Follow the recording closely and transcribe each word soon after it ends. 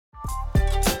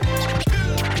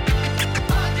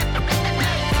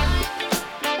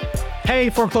Hey,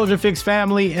 Foreclosure Fix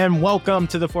family, and welcome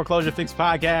to the Foreclosure Fix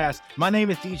podcast. My name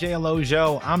is DJ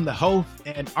Alojo. I'm the host,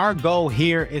 and our goal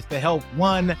here is to help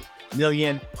 1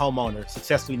 million homeowners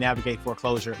successfully navigate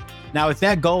foreclosure. Now, if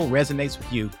that goal resonates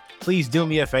with you, please do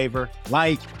me a favor,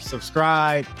 like,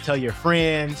 subscribe, tell your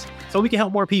friends, so we can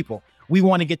help more people. We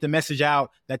want to get the message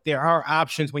out that there are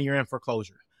options when you're in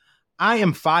foreclosure. I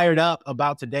am fired up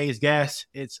about today's guest.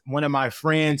 It's one of my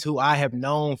friends who I have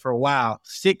known for a while,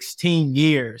 16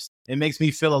 years. It makes me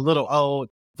feel a little old,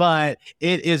 but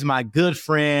it is my good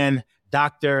friend,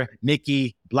 Dr.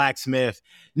 Nikki Blacksmith.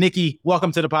 Nikki,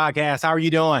 welcome to the podcast. How are you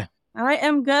doing? I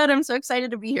am good. I'm so excited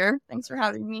to be here. Thanks for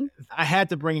having me. I had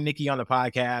to bring Nikki on the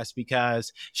podcast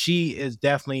because she is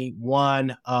definitely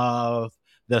one of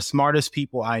the smartest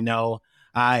people I know.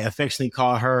 I affectionately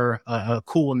call her a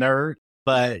cool nerd,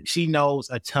 but she knows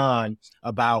a ton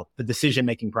about the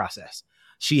decision-making process.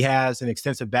 She has an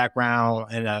extensive background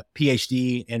and a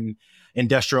PhD in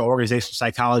industrial organizational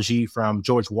psychology from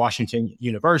George Washington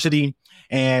University.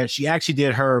 And she actually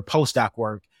did her postdoc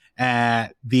work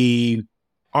at the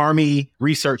Army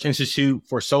Research Institute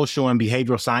for Social and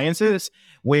Behavioral Sciences,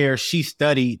 where she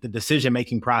studied the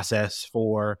decision-making process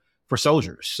for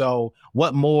soldiers. So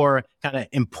what more kind of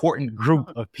important group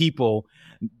of people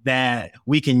that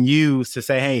we can use to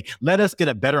say, hey, let us get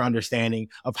a better understanding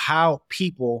of how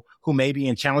people who may be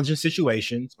in challenging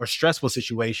situations or stressful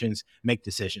situations make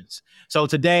decisions. So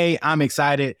today I'm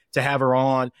excited to have her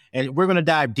on, and we're going to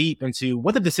dive deep into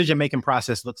what the decision-making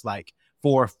process looks like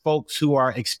for folks who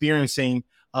are experiencing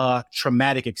a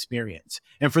traumatic experience.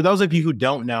 And for those of you who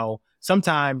don't know,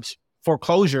 sometimes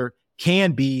foreclosure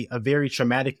can be a very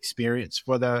traumatic experience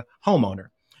for the homeowner.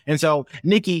 And so,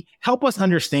 Nikki, help us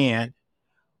understand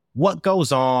what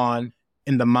goes on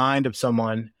in the mind of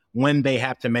someone when they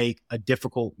have to make a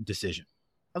difficult decision.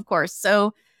 Of course.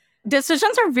 So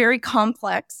decisions are very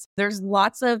complex. There's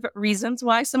lots of reasons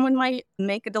why someone might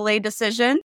make a delayed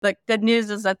decision. The good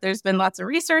news is that there's been lots of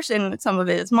research and some of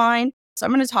it is mine. So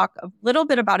I'm going to talk a little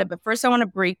bit about it. But first, I want to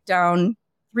break down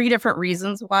 3 different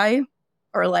reasons why,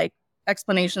 or like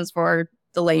explanations for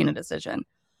delaying a decision.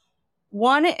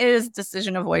 One is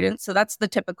decision avoidance. So that's the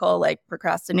typical like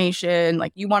procrastination.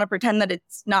 Like you want to pretend that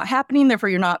it's not happening, therefore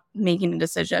you're not making a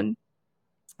decision.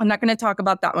 I'm not going to talk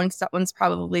about that one because that one's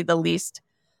probably the least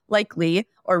likely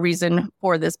or reason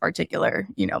for this particular,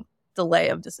 delay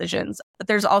of decisions. But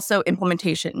there's also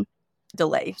implementation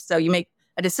delay. So you make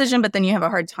a decision, but then you have a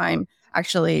hard time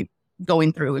actually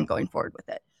going through and going forward with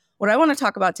it. What I want to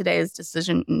talk about today is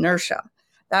decision inertia.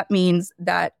 That means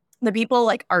that the people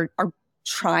are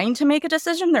trying to make a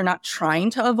decision. They're not trying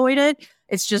to avoid it.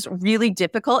 It's just really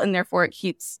difficult, and therefore it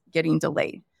keeps getting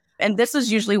delayed. And this is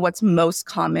usually what's most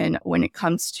common when it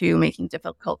comes to making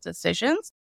difficult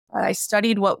decisions. I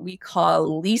studied what we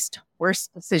call least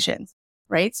worst decisions,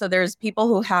 right? So there's people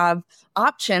who have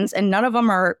options and none of them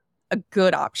are a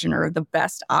good option or the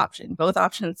best option. Both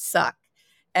options suck.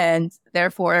 And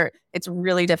therefore, it's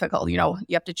really difficult. You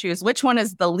have to choose which one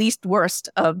is the least worst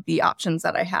of the options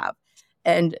that I have.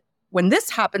 And when this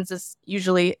happens, this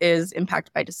usually is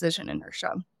impacted by decision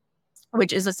inertia,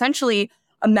 which is essentially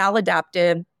a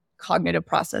maladaptive cognitive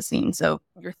processing. So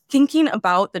you're thinking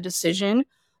about the decision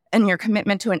and your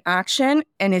commitment to an action,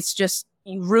 and it's just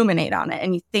you ruminate on it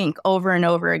and you think over and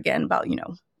over again about,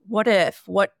 what if,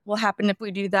 what will happen if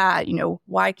we do that?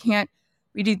 Why can't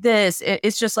we do this?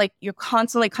 It's just like you're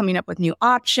constantly coming up with new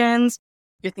options.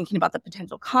 You're thinking about the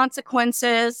potential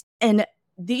consequences. And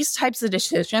these types of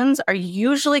decisions are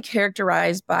usually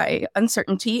characterized by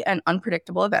uncertainty and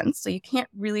unpredictable events. So you can't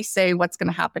really say what's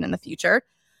going to happen in the future.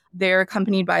 They're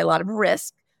accompanied by a lot of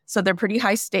risk. So they're pretty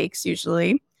high stakes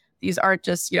usually. These aren't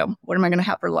just, what am I going to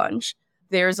have for lunch?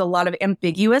 There's a lot of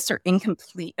ambiguous or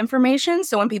incomplete information.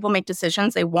 So when people make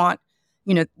decisions, they want,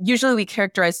 usually we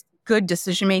characterize good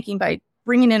decision-making by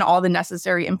bringing in all the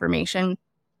necessary information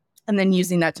and then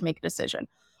using that to make a decision.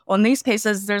 Well, in these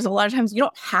cases, there's a lot of times you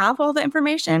don't have all the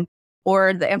information,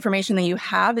 or the information that you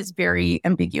have is very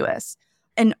ambiguous.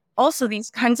 And also these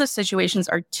kinds of situations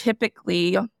are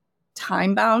typically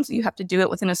time-bound. So you have to do it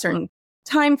within a certain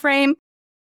time frame,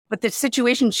 but the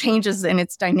situation changes and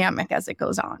it's dynamic as it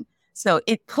goes on. So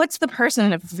it puts the person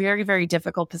in a very, very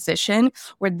difficult position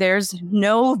where there's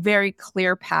no very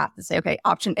clear path to say, okay,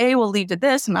 option A will lead to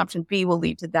this and option B will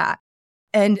lead to that.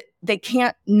 And they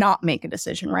can't not make a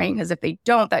decision, right? Because if they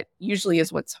don't, that usually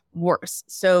is what's worse.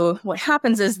 So what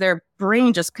happens is their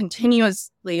brain just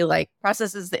continuously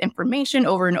processes the information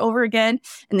over and over again,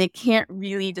 and they can't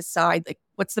really decide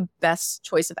what's the best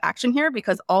choice of action here,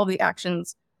 because all the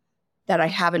actions that I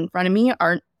have in front of me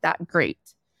aren't that great.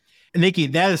 Nikki,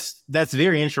 that's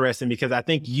very interesting because I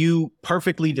think you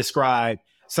perfectly describe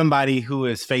somebody who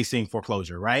is facing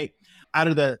foreclosure, right? Out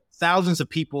of the thousands of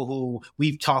people who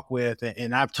we've talked with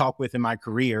and I've talked with in my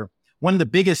career, one of the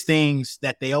biggest things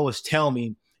that they always tell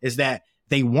me is that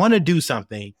they want to do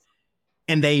something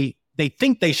and they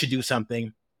think they should do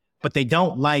something, but they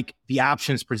don't like the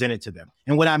options presented to them.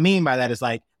 And what I mean by that is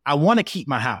like, I want to keep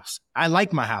my house. I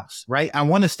like my house, right? I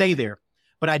want to stay there,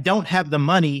 but I don't have the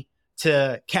money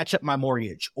to catch up my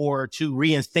mortgage or to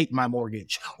reinstate my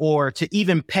mortgage or to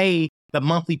even pay the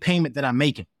monthly payment that I'm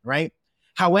making, right?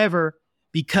 However,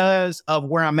 because of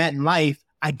where I'm at in life,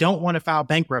 I don't want to file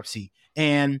bankruptcy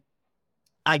and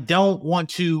I don't want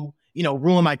to,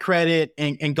 ruin my credit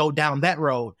and go down that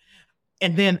road.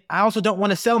 And then I also don't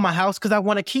want to sell my house because I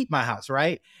want to keep my house,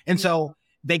 right? And so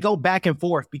they go back and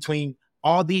forth between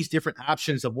all these different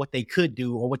options of what they could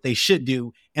do or what they should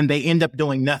do, and they end up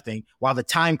doing nothing while the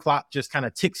time clock just kind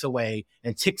of ticks away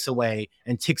and ticks away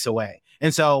and ticks away.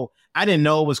 And so I didn't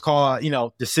know it was called,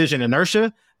 decision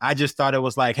inertia. I just thought it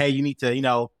was like, hey, you need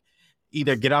to,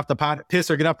 either get off the pot, piss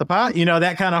or get off the pot,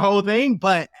 that kind of whole thing.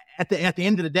 But at the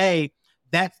end of the day,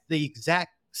 that's the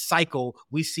exact cycle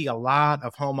we see a lot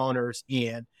of homeowners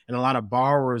in and a lot of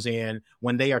borrowers in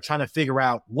when they are trying to figure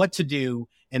out what to do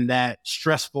in that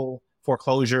stressful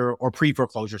foreclosure or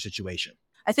pre-foreclosure situation.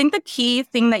 I think the key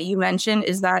thing that you mentioned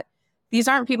is that these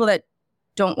aren't people that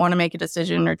don't want to make a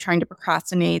decision or trying to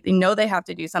procrastinate. They know they have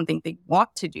to do something. They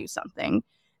want to do something.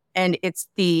 And it's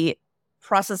the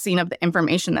processing of the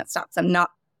information that stops them,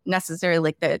 not necessarily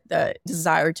like the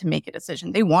desire to make a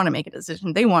decision. They want to make a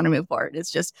decision. They want to move forward.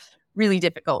 It's just really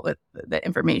difficult with the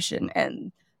information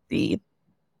and the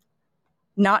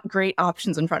not great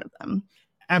options in front of them.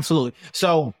 Absolutely.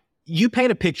 So you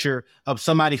paint a picture of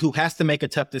somebody who has to make a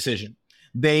tough decision.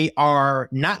 They are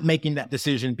not making that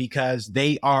decision because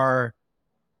they are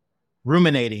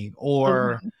ruminating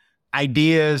or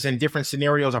ideas and different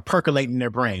scenarios are percolating in their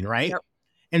brain, right? Yep.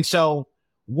 And so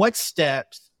what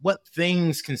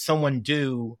things can someone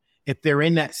do if they're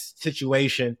in that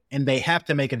situation and they have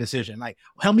to make a decision? Like,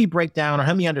 help me break down or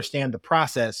help me understand the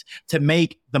process to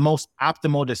make the most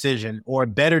optimal decision or a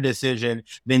better decision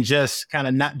than just kind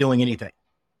of not doing anything.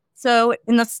 So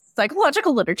in the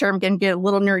psychological literature, I'm going to get a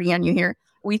little nerdy on you here.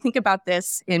 We think about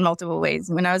this in multiple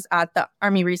ways. When I was at the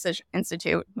Army Research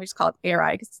Institute, we just call it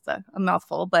ARI because it's a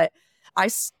mouthful, but I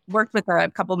worked with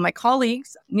a couple of my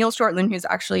colleagues, Neil Shortland, who's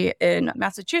actually in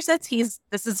Massachusetts.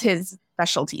 This is his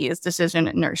specialty, is decision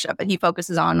inertia, but he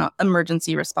focuses on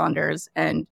emergency responders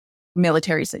and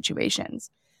military situations.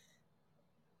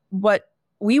 What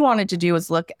we wanted to do is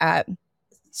look at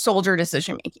soldier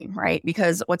decision making, right?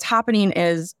 Because what's happening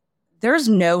is there's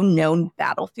no known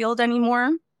battlefield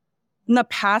anymore. In the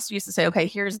past, we used to say, okay,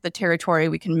 here's the territory.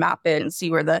 We can map it and see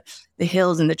where the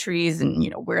hills and the trees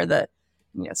and, where the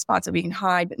spots that we can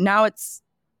hide. But now it's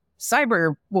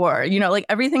cyber war, like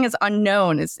everything is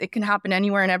unknown. It can happen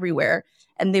anywhere and everywhere.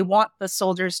 And they want the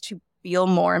soldiers to feel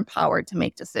more empowered to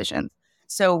make decisions.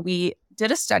 So we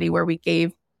did a study where we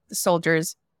gave the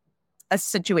soldiers a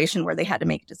situation where they had to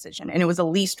make a decision, and it was a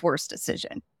least worst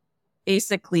decision.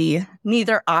 Basically,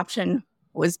 neither option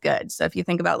was good. So if you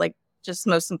think about like just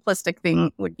most simplistic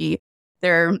thing would be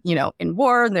they're, in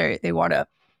war, they want to,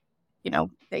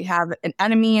 they have an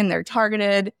enemy and they're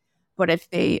targeted. But if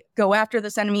they go after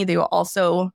this enemy, there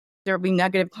will be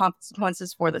negative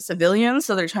consequences for the civilians.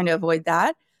 So they're trying to avoid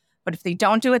that. But if they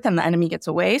don't do it, then the enemy gets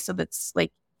away. So that's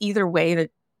like either way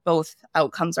that both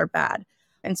outcomes are bad.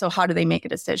 And so how do they make a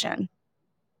decision?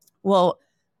 Well,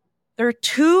 there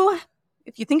are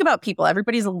if you think about people,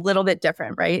 everybody's a little bit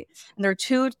different, right? And there are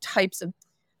two types of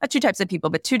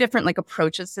people, but two different like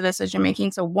approaches to decision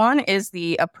making. So one is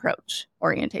the approach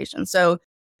orientation. So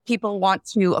people want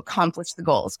to accomplish the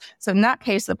goals. So in that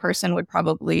case, the person would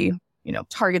probably,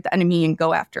 target the enemy and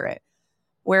go after it.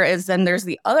 Whereas then there's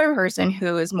the other person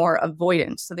who is more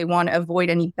avoidant. So they want to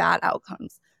avoid any bad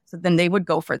outcomes. So then they would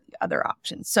go for the other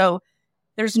option. So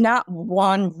there's not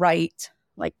one right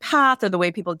like path or the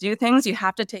way people do things. You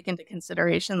have to take into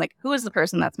consideration like who is the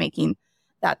person that's making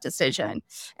that decision.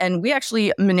 And we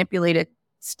actually manipulated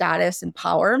status and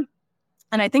power.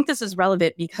 And I think this is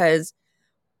relevant because,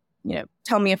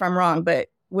 tell me if I'm wrong, but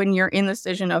when you're in the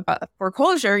decision of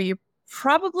foreclosure, you're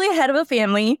probably head of a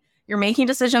family. You're making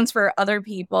decisions for other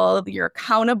people. You're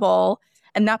accountable.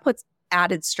 And that puts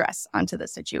added stress onto the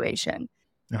situation.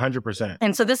 100%.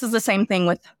 And so this is the same thing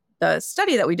with the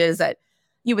study that we did, is that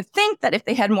you would think that if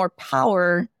they had more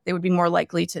power, they would be more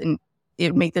likely to,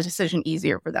 it would make the decision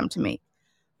easier for them to make.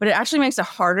 But it actually makes it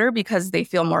harder because they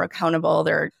feel more accountable.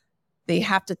 They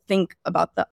have to think about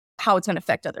how it's going to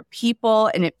affect other people.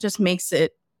 And it just makes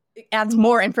it it adds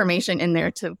more information in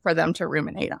there for them to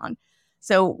ruminate on.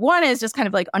 So one is just kind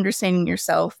of like understanding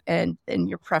yourself and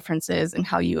your preferences and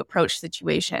how you approach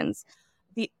situations.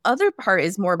 The other part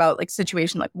is more about like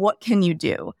situation, like what can you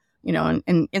do? And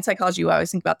in psychology, you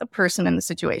always think about the person and the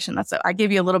situation. I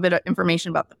gave you a little bit of information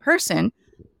about the person,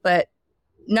 but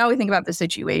now we think about the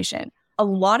situation. A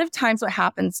lot of times what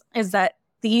happens is that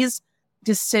these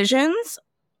decisions,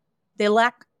 they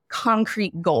lack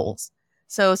concrete goals.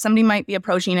 So somebody might be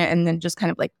approaching it and then just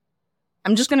kind of like,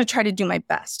 I'm just going to try to do my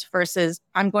best versus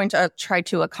I'm going to try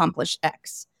to accomplish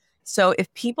X. So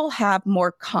if people have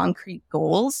more concrete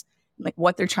goals, like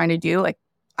what they're trying to do, like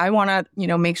I want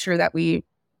to, make sure that we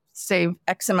save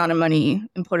X amount of money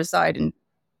and put aside, and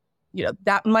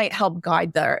that might help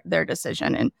guide their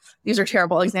decision. And these are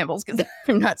terrible examples because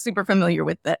I'm not super familiar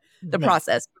with the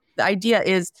process. The idea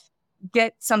is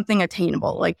get something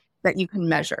attainable, like that you can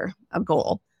measure a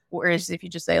goal. Whereas if you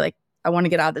just say like, I want to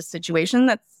get out of this situation,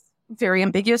 that's very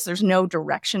ambiguous. There's no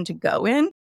direction to go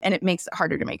in, and it makes it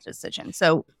harder to make a decision.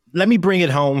 So let me bring it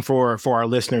home for our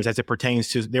listeners as it pertains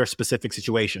to their specific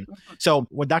situation. So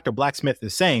what Dr. Blacksmith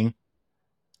is saying,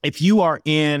 if you are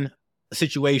in a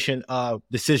situation of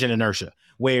decision inertia,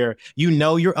 where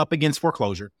you're up against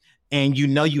foreclosure and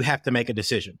you have to make a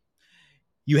decision,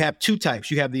 you have two types.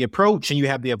 You have the approach and you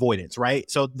have the avoidance, right?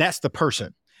 So that's the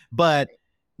person. But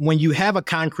when you have a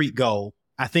concrete goal,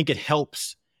 I think it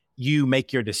helps you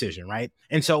make your decision, right?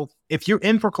 And so if you're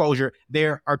in foreclosure,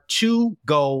 there are two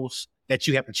goals that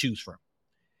you have to choose from.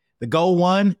 The goal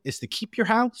one is to keep your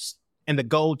house, and the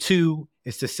goal two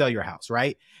is to sell your house,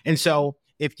 right? And so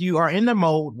if you are in the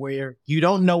mode where you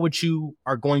don't know what you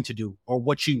are going to do or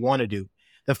what you want to do,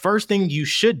 the first thing you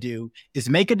should do is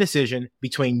make a decision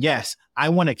between, yes, I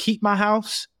want to keep my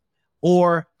house,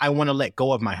 or I want to let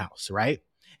go of my house, right?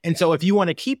 And so if you want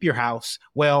to keep your house,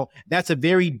 well, that's a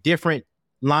very different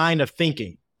line of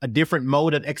thinking, a different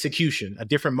mode of execution, a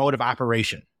different mode of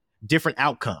operation, different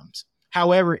outcomes.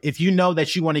 However, if you know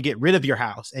that you want to get rid of your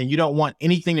house and you don't want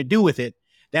anything to do with it,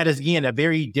 that is, again, a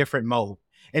very different mode.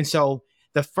 And so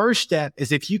the first step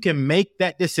is if you can make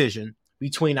that decision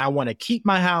between I want to keep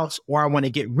my house or I want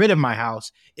to get rid of my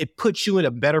house, it puts you in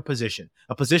a better position,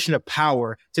 a position of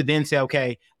power to then say,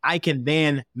 okay, I can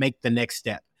then make the next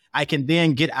step. I can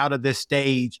then get out of this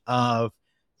stage of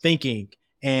thinking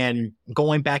and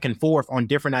going back and forth on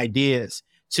different ideas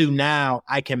to now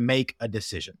I can make a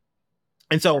decision.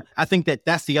 And so I think that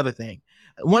that's the other thing.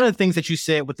 One of the things that you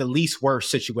said with the least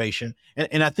worst situation,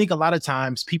 and I think a lot of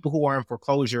times people who are in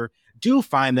foreclosure do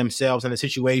find themselves in a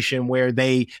situation where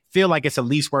they feel like it's a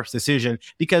least worst decision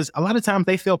because a lot of times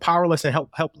they feel powerless and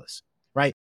helpless,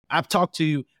 right? I've talked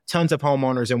to tons of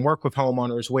homeowners and work with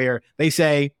homeowners where they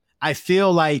say, I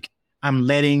feel like I'm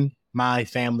letting my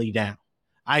family down.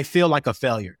 I feel like a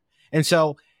failure. And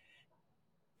so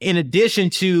in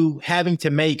addition to having to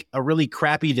make a really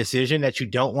crappy decision that you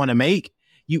don't want to make,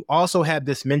 you also have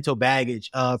this mental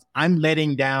baggage of I'm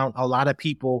letting down a lot of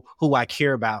people who I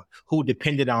care about, who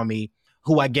depended on me,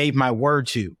 who I gave my word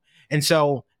to. And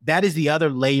so that is the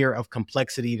other layer of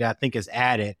complexity that I think is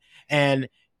added. And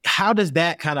how does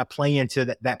that kind of play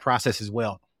into that process as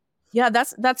well? Yeah,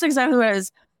 that's exactly what I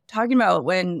was talking about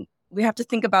when we have to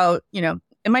think about,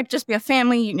 it might just be a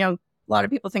family, a lot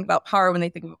of people think about power when they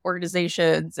think of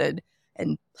organizations and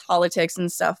politics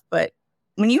and stuff. But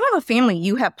when you have a family,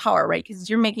 you have power, right? Because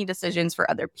you're making decisions for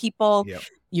other people. Yep.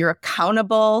 You're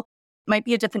accountable. It might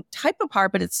be a different type of power,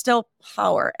 but it's still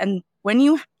power. And when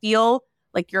you feel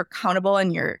like you're accountable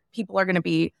and your people are going to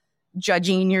be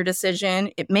judging your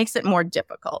decision, it makes it more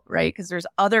difficult, right? Because there's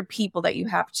other people that you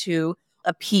have to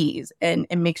appease and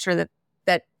make sure that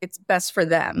it's best for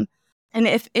them. And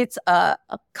if it's a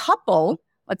couple,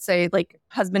 let's say like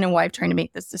husband and wife trying to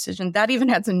make this decision, that even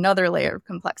adds another layer of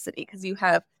complexity because you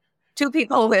have two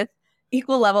people with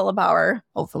equal level of power,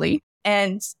 hopefully,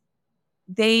 and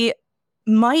they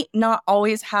might not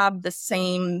always have the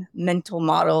same mental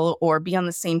model or be on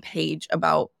the same page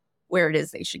about where it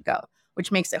is they should go,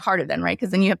 which makes it harder then, right?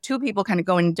 Because then you have two people kind of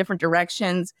going in different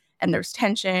directions and there's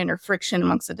tension or friction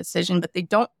amongst the decision, but they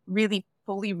don't really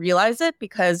fully realize it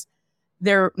because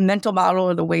their mental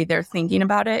model or the way they're thinking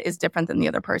about it is different than the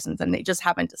other person's. And they just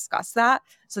haven't discussed that.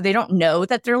 So they don't know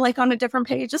that they're like on a different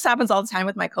page. This happens all the time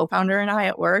with my co-founder and I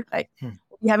at work. Like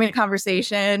we're having a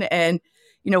conversation and,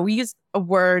 we use a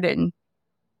word and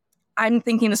I'm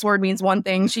thinking this word means one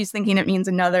thing. She's thinking it means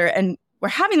another. And we're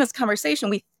having this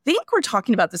conversation. We think we're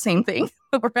talking about the same thing,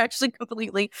 but we're actually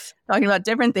completely talking about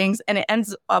different things. And it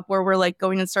ends up where we're like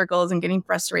going in circles and getting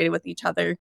frustrated with each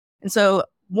other. And so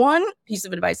one piece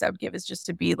of advice I would give is just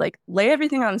to be like, lay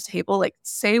everything on the table, like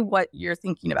say what you're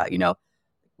thinking about,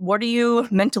 what are you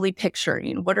mentally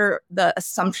picturing? What are the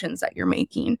assumptions that you're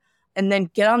making? And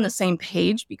then get on the same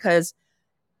page, because,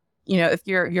 if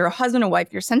you're a husband and wife,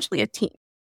 you're essentially a team.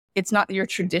 It's not your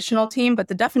traditional team, but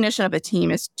the definition of a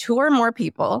team is 2 or more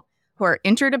people who are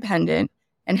interdependent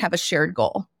and have a shared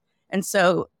goal. And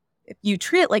so if you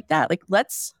treat it like that, like,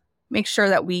 let's make sure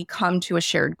that we come to a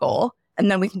shared goal,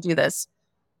 and then we can do this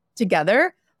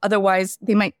together. Otherwise,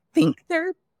 they might think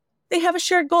they have a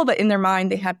shared goal, but in their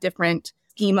mind, they have different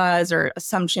schemas or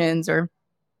assumptions or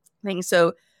things.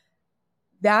 So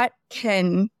that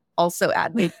can also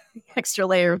add an extra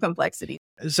layer of complexity.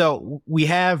 So we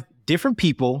have different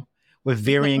people with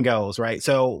varying goals, right?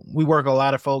 So we work with a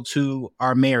lot of folks who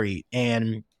are married,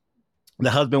 and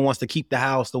the husband wants to keep the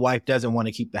house. The wife doesn't want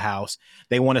to keep the house.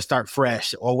 They want to start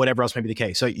fresh, or whatever else may be the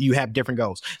case. So you have different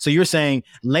goals. So you're saying,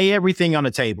 lay everything on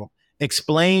the table.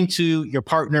 Explain to your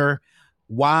partner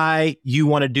why you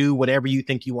want to do whatever you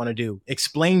think you want to do.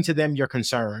 Explain to them your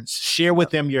concerns. Share with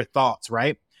them your thoughts,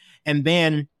 right? And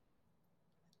then,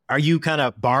 are you kind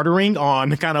of bartering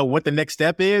on kind of what the next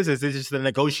step is? Is it just a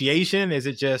negotiation? Is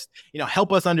it just,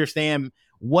 help us understand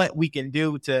what we can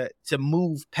do to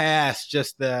move past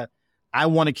just the, I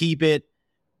want to keep it,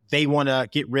 they want to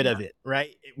get rid of it,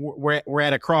 right? We're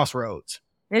at a crossroads.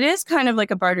 It is kind of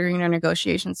like a bartering or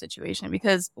negotiation situation,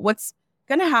 because what's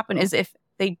going to happen is, if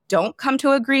they don't come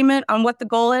to agreement on what the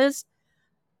goal is,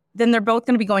 then they're both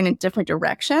going to be going in different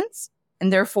directions.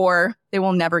 And therefore, they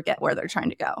will never get where they're trying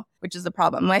to go, which is the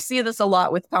problem. And I see this a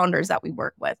lot with founders that we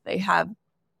work with. They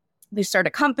start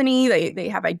a company, they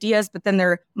have ideas, but then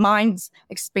their minds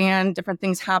expand, different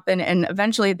things happen, and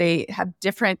eventually they have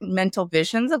different mental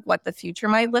visions of what the future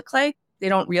might look like. They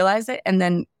don't realize it, and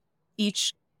then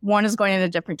each one is going in a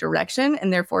different direction,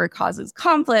 and therefore it causes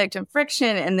conflict and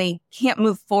friction, and they can't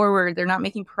move forward. They're not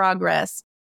making progress.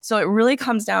 So it really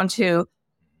comes down to,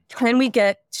 can we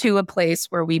get to a place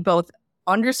where we both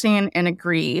understand and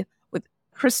agree with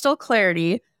crystal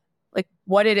clarity, like,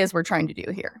 what it is we're trying to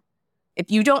do here? If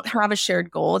you don't have a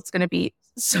shared goal, it's going to be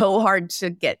so hard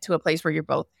to get to a place where you're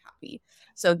both happy.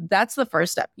 So that's the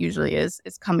first step usually, is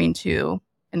coming to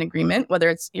an agreement. Whether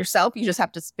it's yourself, you just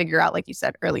have to figure out, like you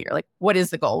said earlier, like, what is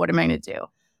the goal? What am I going to do?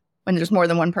 When there's more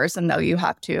than one person, though, you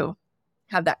have to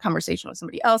have that conversation with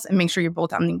somebody else and make sure you're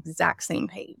both on the exact same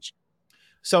page.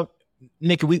 So,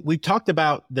 Nikki, we talked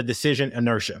about the decision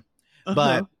inertia.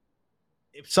 But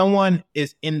if someone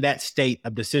is in that state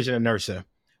of decision inertia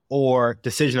or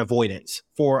decision avoidance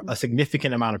for a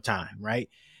significant amount of time, right?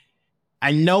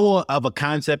 I know of a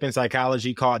concept in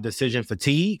psychology called decision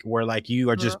fatigue, where, like, you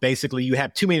are just basically, you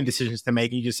have too many decisions to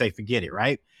make and you just say, forget it,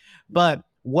 right? But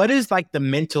what is, like, the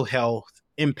mental health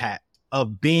impact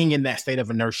of being in that state of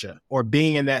inertia, or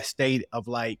being in that state of,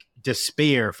 like,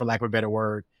 despair, for lack of a better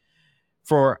word,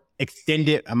 for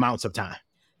extended amounts of time?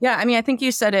 Yeah, I mean, I think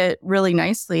you said it really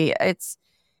nicely. It's,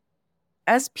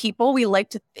 as people, we like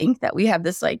to think that we have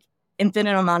this, like,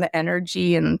 infinite amount of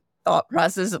energy and thought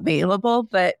process available.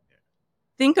 But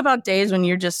think about days when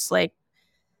you're just like,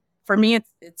 for me,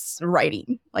 it's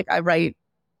writing. Like, I write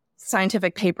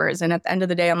scientific papers, and at the end of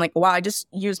the day, I'm like, wow, I just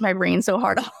use my brain so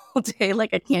hard all day.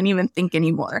 Like, I can't even think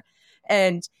anymore.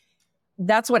 And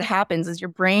that's what happens, is your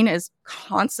brain is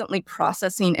constantly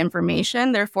processing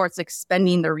information. Therefore, it's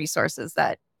expending the resources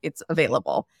that it's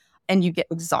available, and you get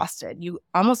exhausted. You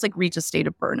almost, like, reach a state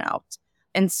of burnout.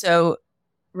 And so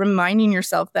reminding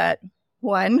yourself that,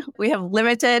 one, we have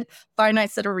limited, finite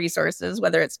set of resources,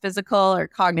 whether it's physical or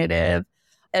cognitive.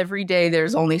 Every day,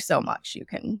 there's only so much you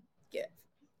can give.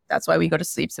 That's why we go to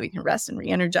sleep, so we can rest and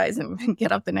re-energize and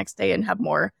get up the next day and have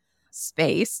more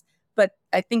space. But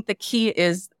I think the key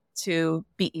is to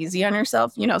be easy on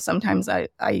yourself. Sometimes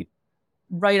I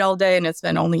write all day and it's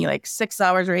been only like 6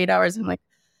 hours or 8 hours. I'm like,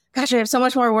 gosh, I have so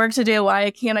much more work to do.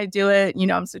 Why can't I do it?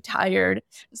 I'm so tired.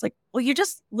 It's like, well, you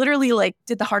just literally, like,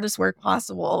 did the hardest work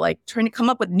possible, like, trying to come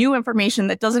up with new information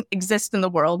that doesn't exist in the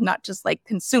world, not just, like,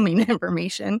 consuming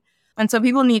information. And so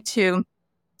people need to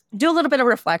do a little bit of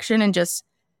reflection and just,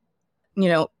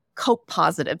 cope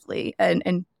positively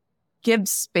and give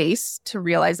space to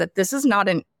realize that this is not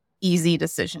an easy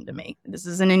decision to make. This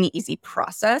isn't an easy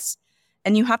process.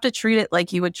 And you have to treat it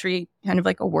like you would treat kind of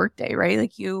like a work day, right?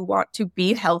 Like, you want to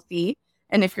be healthy.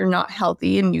 And if you're not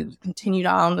healthy and you continue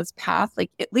down this path, like,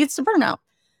 it leads to burnout.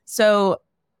 So,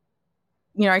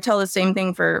 I tell the same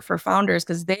thing for founders,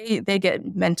 because they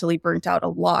get mentally burnt out a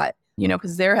lot,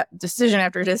 because they're decision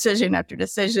after decision after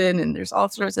decision, and there's all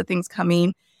sorts of things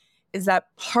coming. Is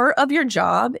that part of your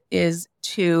job is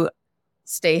to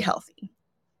stay healthy,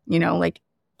 like,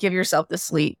 give yourself the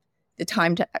sleep, the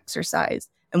time to exercise.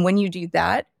 And when you do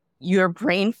that, your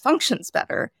brain functions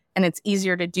better and it's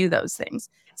easier to do those things.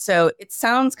 So it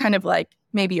sounds kind of like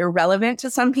maybe irrelevant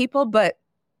to some people, but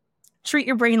treat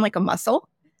your brain like a muscle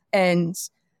and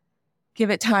give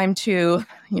it time to,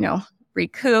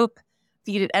 recoup,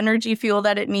 feed it energy fuel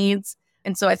that it needs.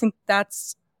 And so I think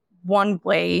that's one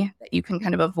way that you can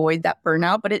kind of avoid that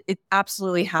burnout, but it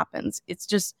absolutely happens. It's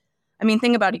just,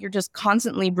 think about it. You're just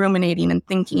constantly ruminating and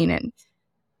thinking, and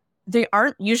they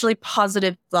aren't usually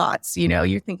positive thoughts.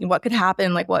 You're thinking what could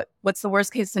happen? Like what's the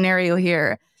worst case scenario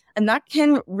here? And that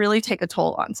can really take a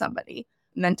toll on somebody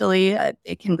mentally.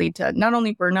 It can lead to not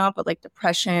only burnout, but like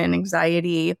depression,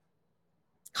 anxiety,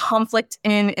 conflict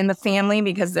in the family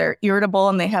because they're irritable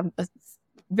and they have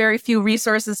very few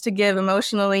resources to give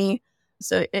emotionally.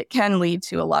 So it can lead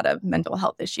to a lot of mental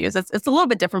health issues. It's a little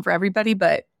bit different for everybody,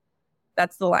 but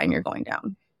that's the line you're going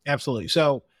down. Absolutely.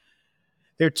 So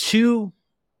there are two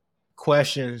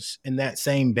questions in that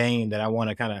same vein that I want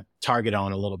to kind of target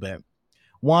on a little bit.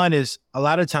 One is a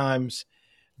lot of times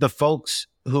the folks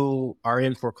who are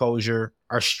in foreclosure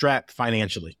are strapped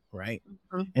financially, right?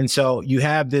 Mm-hmm. And so you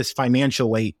have this financial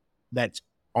weight that's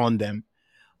on them,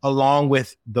 along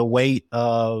with the weight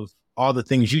of all the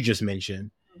things you just mentioned.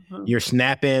 Mm-hmm. You're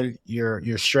snapping,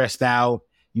 you're stressed out,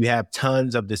 you have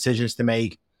tons of decisions to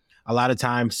make. A lot of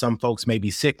times some folks may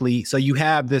be sickly. So you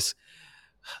have this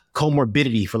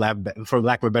comorbidity, for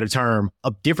lack of a better term,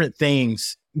 of different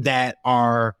things that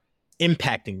are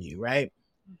impacting you, right?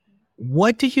 Mm-hmm.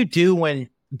 What do you do when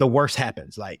the worst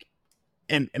happens?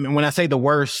 And when I say the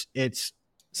worst, it's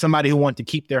somebody who wants to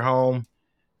keep their home,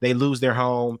 they lose their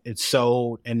home, it's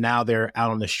sold, and now they're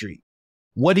out on the street.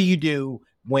 What do you do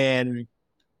when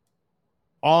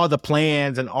all the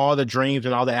plans and all the dreams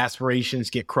and all the aspirations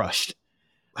get crushed?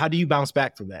 How do you bounce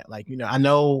back from that? I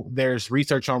know there's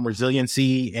research on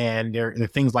resiliency and there are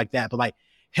things like that, but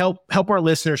help our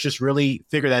listeners just really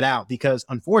figure that out, because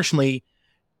unfortunately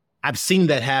I've seen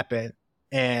that happen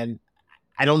and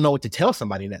I don't know what to tell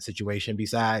somebody in that situation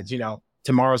besides,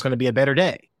 tomorrow's going to be a better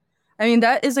day.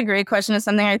 That is a great question. It's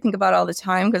something I think about all the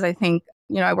time because I think,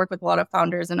 I work with a lot of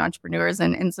founders and entrepreneurs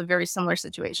and it's a very similar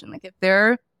situation. Like if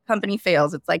their company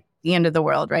fails, it's like the end of the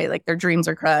world, right? Like their dreams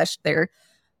are crushed. They're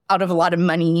out of a lot of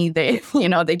money. They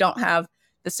don't have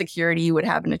the security you would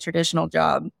have in a traditional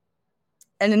job.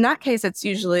 And in that case, it's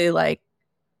usually like,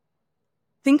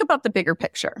 think about the bigger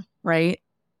picture, right?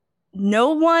 No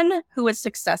one who is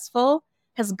successful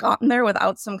has gotten there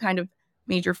without some kind of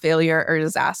major failure or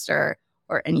disaster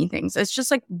or anything. So it's just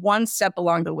like one step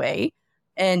along the way.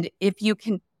 And if you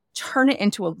can turn it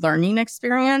into a learning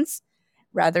experience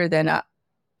rather than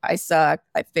I suck,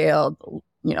 I failed,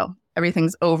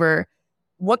 everything's over.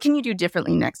 What can you do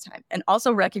differently next time? And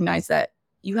also recognize that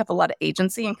you have a lot of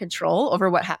agency and control over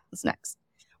what happens next,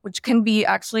 which can be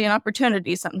actually an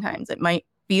opportunity sometimes. It might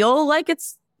feel like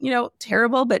it's,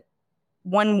 terrible, but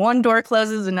when one door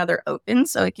closes, another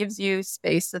opens. So it gives you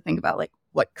space to think about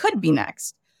what could be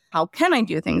next? How can I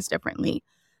do things differently?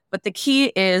 But the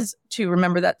key is to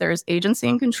remember that there's agency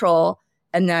and control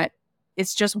and that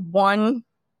it's just one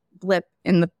blip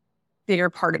in the bigger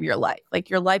part of your life. Like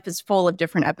your life is full of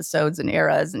different episodes and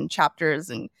eras and chapters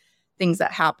and things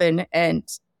that happen. And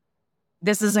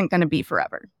this isn't going to be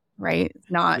forever, right? It's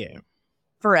not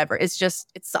forever. It's just,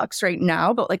 it sucks right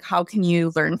now, but how can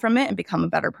you learn from it and become a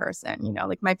better person?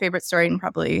 My favorite story and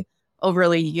probably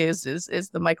overly used is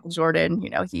the Michael Jordan.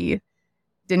 He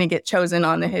didn't get chosen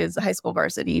on his high school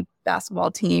varsity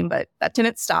basketball team, but that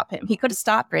didn't stop him. He could have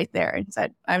stopped right there and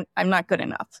said, I'm not good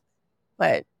enough,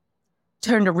 but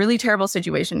turned a really terrible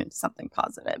situation into something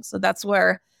positive. So that's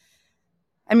where,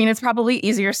 it's probably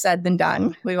easier said than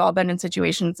done. We've all been in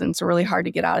situations and it's really hard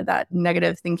to get out of that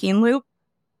negative thinking loop.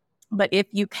 But if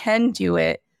you can do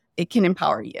it, it can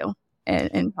empower you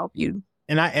and help you.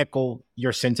 And I echo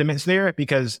your sentiments there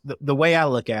because the way I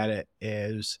look at it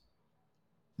is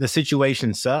the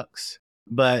situation sucks,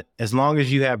 but as long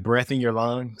as you have breath in your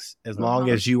lungs, as long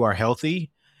as you are healthy,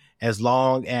 as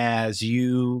long as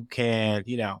you can,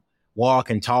 walk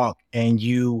and talk and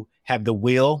you have the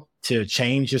will to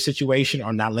change your situation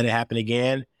or not let it happen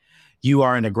again, you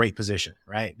are in a great position,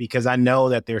 right? Because I know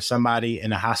that there's somebody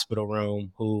in a hospital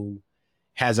room who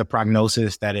has a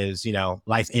prognosis that is,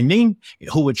 life ending,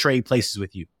 who would trade places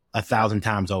with you 1,000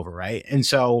 times over, right? And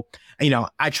so,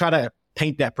 I try to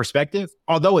paint that perspective,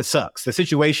 although it sucks. The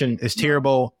situation is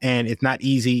terrible and it's not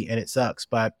easy and it sucks.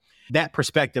 But that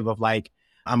perspective of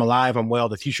I'm alive, I'm well,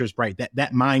 the future is bright,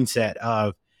 that mindset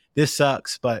of this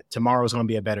sucks, but tomorrow's going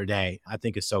to be a better day, I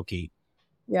think is so key.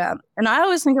 Yeah. And I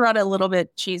always think about it a little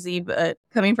bit cheesy, but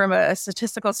coming from a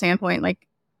statistical standpoint,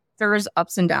 there's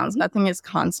ups and downs. Nothing is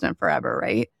constant forever,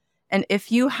 right? And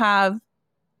if you have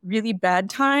really bad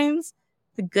times,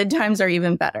 the good times are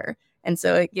even better. And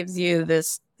so it gives you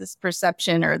this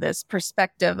perception or this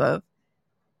perspective of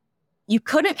you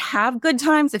couldn't have good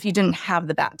times if you didn't have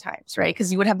the bad times, right?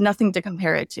 Because you would have nothing to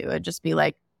compare it to. It'd just be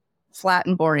like flat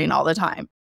and boring all the time.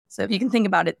 So if you can think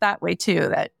about it that way too,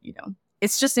 that,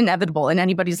 it's just inevitable in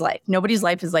anybody's life. Nobody's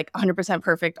life is like 100%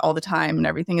 perfect all the time and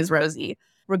everything is rosy.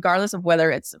 Regardless of whether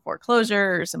it's a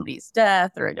foreclosure or somebody's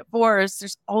death or a divorce,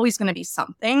 there's always going to be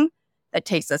something that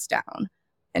takes us down.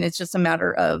 And it's just a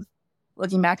matter of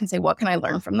looking back and say, what can I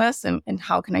learn from this? And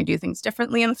how can I do things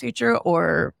differently in the future?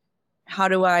 Or how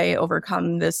do I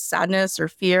overcome this sadness or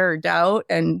fear or doubt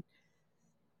and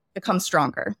become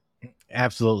stronger?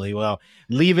 Absolutely. Well,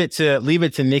 leave it to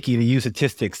Nikki to use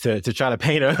statistics to try to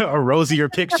paint a rosier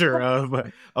picture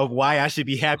of why I should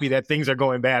be happy that things are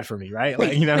going bad for me, right?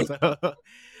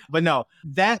 But no,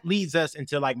 that leads us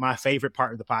into like my favorite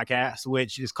part of the podcast,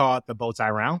 which is called the bow tie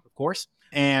round, of course.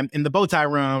 And in the bow tie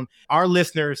round, our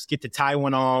listeners get to tie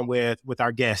one on with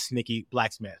our guest, Nikki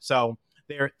Blacksmith. So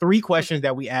there are 3 questions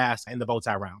that we ask in the bow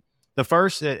tie round. The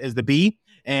first is the B,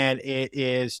 and it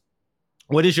is,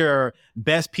 what is your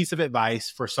best piece of advice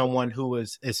for someone who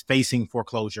is facing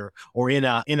foreclosure or in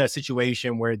a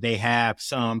situation where they have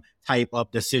some type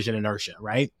of decision inertia,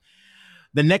 right?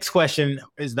 The next question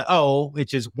is the O,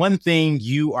 which is one thing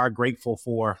you are grateful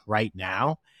for right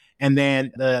now. And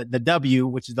then the W,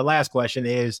 which is the last question,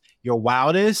 is your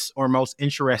wildest or most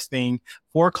interesting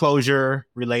foreclosure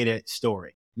related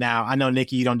story. Now, I know,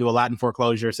 Nikki, you don't do a lot in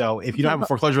foreclosure. So if you don't have a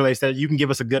foreclosure related story, you can give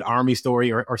us a good Army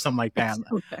story or something like that.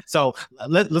 Okay. So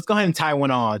let's go ahead and tie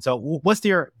one on. So what's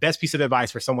your best piece of advice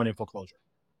for someone in foreclosure?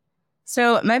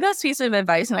 So my best piece of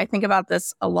advice, and I think about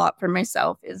this a lot for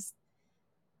myself, is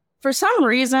for some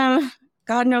reason,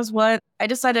 God knows what, I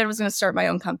decided I was going to start my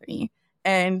own company.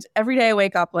 And every day I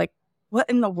wake up like, what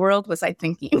in the world was I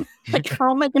thinking? Like,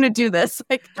 how am I going to do this?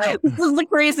 Like, this is the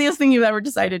craziest thing you've ever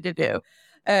decided to do.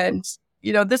 And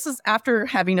this is after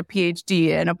having a PhD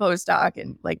and a postdoc,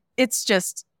 and like, it's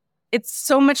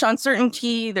so much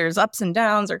uncertainty. There's ups and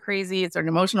downs are crazy. It's an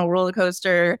emotional roller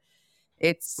coaster.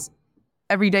 It's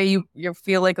every day you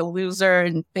feel like a loser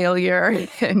and failure,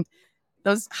 and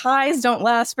those highs don't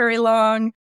last very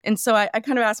long. And so I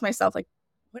kind of ask myself, like,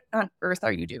 what on earth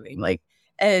are you doing? Like,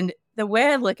 and the way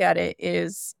I look at it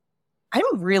is I'm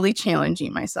really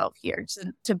challenging myself here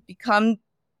to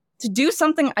do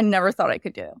something I never thought I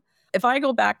could do. If I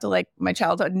go back to like my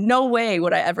childhood, no way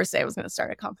would I ever say I was going to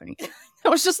start a company. It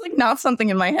was just like not something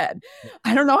in my head.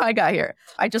 I don't know how I got here.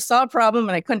 I just saw a problem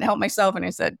and I couldn't help myself. And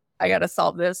I said, I got to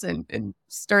solve this and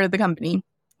started the company.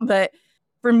 But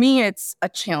for me, it's a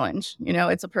challenge,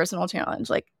 it's a personal challenge.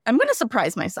 Like, I'm going to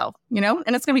surprise myself,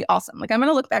 and it's going to be awesome. Like, I'm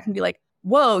going to look back and be like,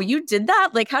 whoa, you did that?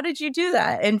 Like, how did you do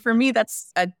that? And for me,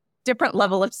 that's a different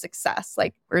level of success,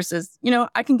 like versus,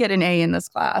 I can get an A in this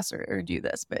class or do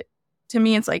this. But to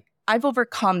me, it's like, I've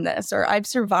overcome this, or I've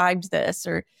survived this,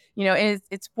 or,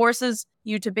 it forces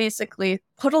you to basically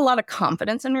put a lot of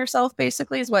confidence in yourself,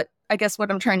 basically, is what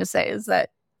I'm trying to say, is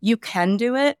that you can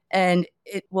do it, and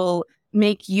it will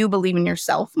make you believe in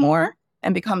yourself more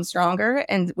and become stronger.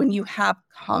 And when you have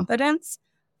confidence,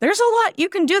 there's a lot you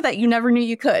can do that you never knew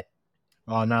you could.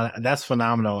 Oh, no, that's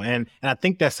phenomenal. And I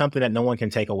think that's something that no one can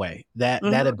take away. That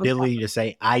ability to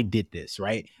say, I did this,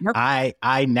 right? Yep.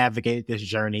 I navigated this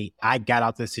journey. I got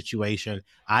out this situation.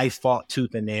 I fought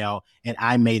tooth and nail, and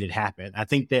I made it happen. I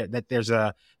think that there's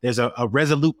a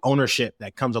resolute ownership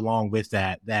that comes along with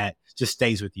that just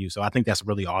stays with you. So I think that's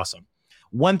really awesome.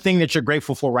 One thing that you're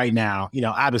grateful for right now,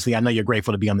 obviously I know you're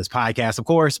grateful to be on this podcast, of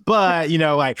course, but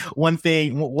like one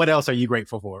thing, what else are you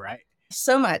grateful for, right?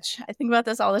 So much. I think about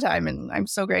this all the time, and I'm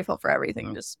so grateful for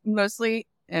everything. Just mostly,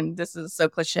 and this is so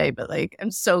cliche, but like,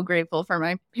 I'm so grateful for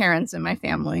my parents and my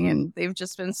family, and they've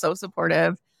just been so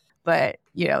supportive. But,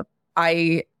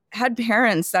 I had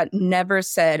parents that never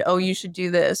said, oh, you should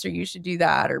do this or you should do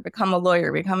that or become a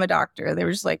lawyer, become a doctor. They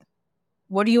were just like,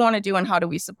 what do you want to do and how do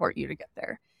we support you to get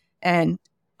there? And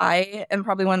I am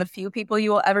probably one of the few people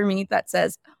you will ever meet that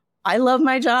says, I love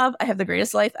my job. I have the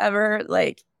greatest life ever.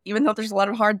 Like, even though there's a lot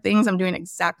of hard things, I'm doing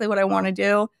exactly what I want to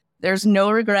do. There's no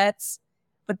regrets.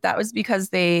 But that was because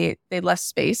they left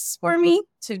space for me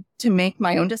to make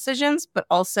my own decisions, but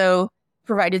also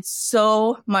provided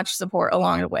so much support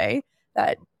along the way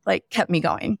that like kept me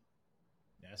going.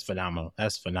 That's phenomenal.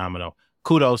 That's phenomenal.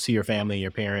 Kudos to your family and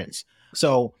your parents.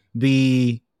 So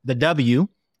the W,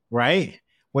 right?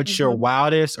 What's your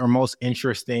wildest or most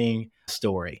interesting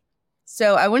story?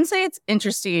 So I wouldn't say it's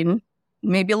interesting,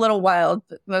 maybe a little wild,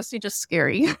 but mostly just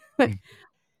scary.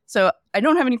 So I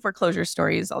don't have any foreclosure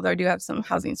stories, although I do have some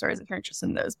housing stories if you're interested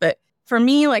in those. But for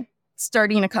me, like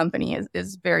starting a company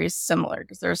is very similar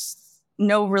because there's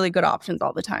no really good options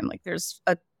all the time. Like there's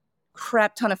a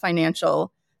crap ton of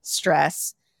financial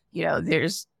stress,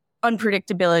 there's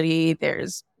unpredictability,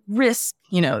 there's risk,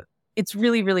 it's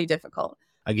really, really difficult.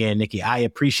 Again, Nikki, I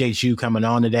appreciate you coming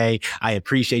on today. I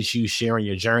appreciate you sharing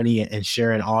your journey and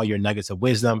sharing all your nuggets of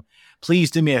wisdom. Please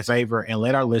do me a favor and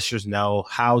let our listeners know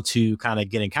how to kind of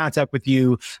get in contact with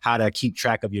you, how to keep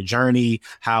track of your journey,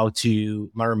 how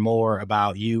to learn more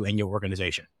about you and your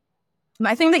organization.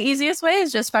 I think the easiest way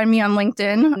is just find me on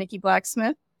LinkedIn, Nikki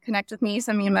Blacksmith. Connect with me,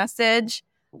 send me a message.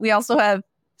 We also have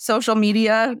social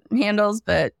media handles,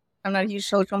 but I'm not a huge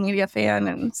social media fan.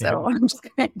 And so I'm just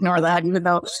going to ignore that, even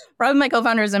though probably my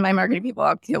co-founders and my marketing people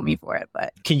will kill me for it.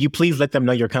 But can you please let them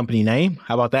know your company name?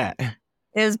 How about that?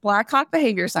 It is Blackhawk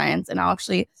Behavior Science. And I'll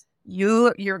actually,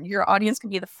 your audience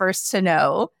can be the first to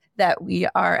know that we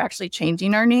are actually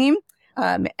changing our name.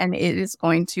 And it is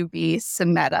going to be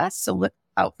Semeta. So look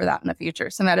out for that in the future.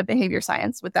 Semeta Behavior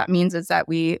Science. What that means is that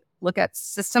we look at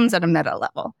systems at a meta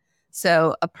level.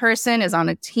 So a person is on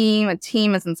a team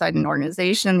is inside an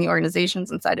organization, the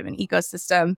organization's inside of an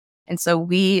ecosystem. And so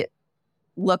we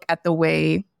look at the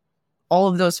way all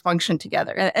of those function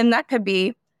together. And that could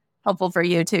be helpful for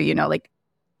you too, like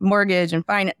mortgage and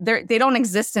finance. They don't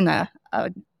exist in a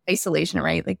isolation,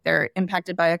 right? Like they're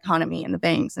impacted by economy and the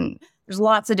banks. And there's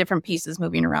lots of different pieces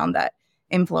moving around that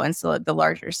influence the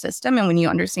larger system. And when you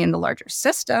understand the larger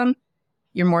system,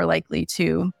 you're more likely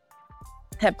to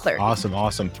have clarity.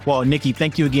 Awesome. Well, Nikki,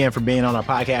 thank you again for being on our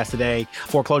podcast today.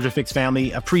 Foreclosure Fix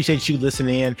family, appreciate you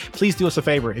listening in. Please do us a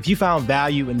favor. If you found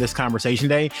value in this conversation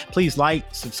today, please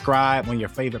like, subscribe on your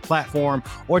favorite platform,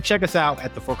 or check us out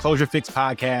at the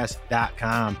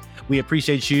foreclosurefixpodcast.com. We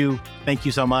appreciate you. Thank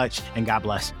you so much, and God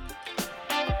bless.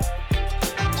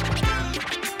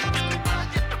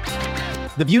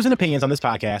 The views and opinions on this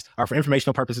podcast are for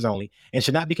informational purposes only and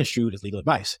should not be construed as legal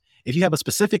advice. If you have a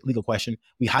specific legal question,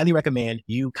 we highly recommend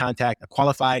you contact a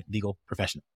qualified legal professional.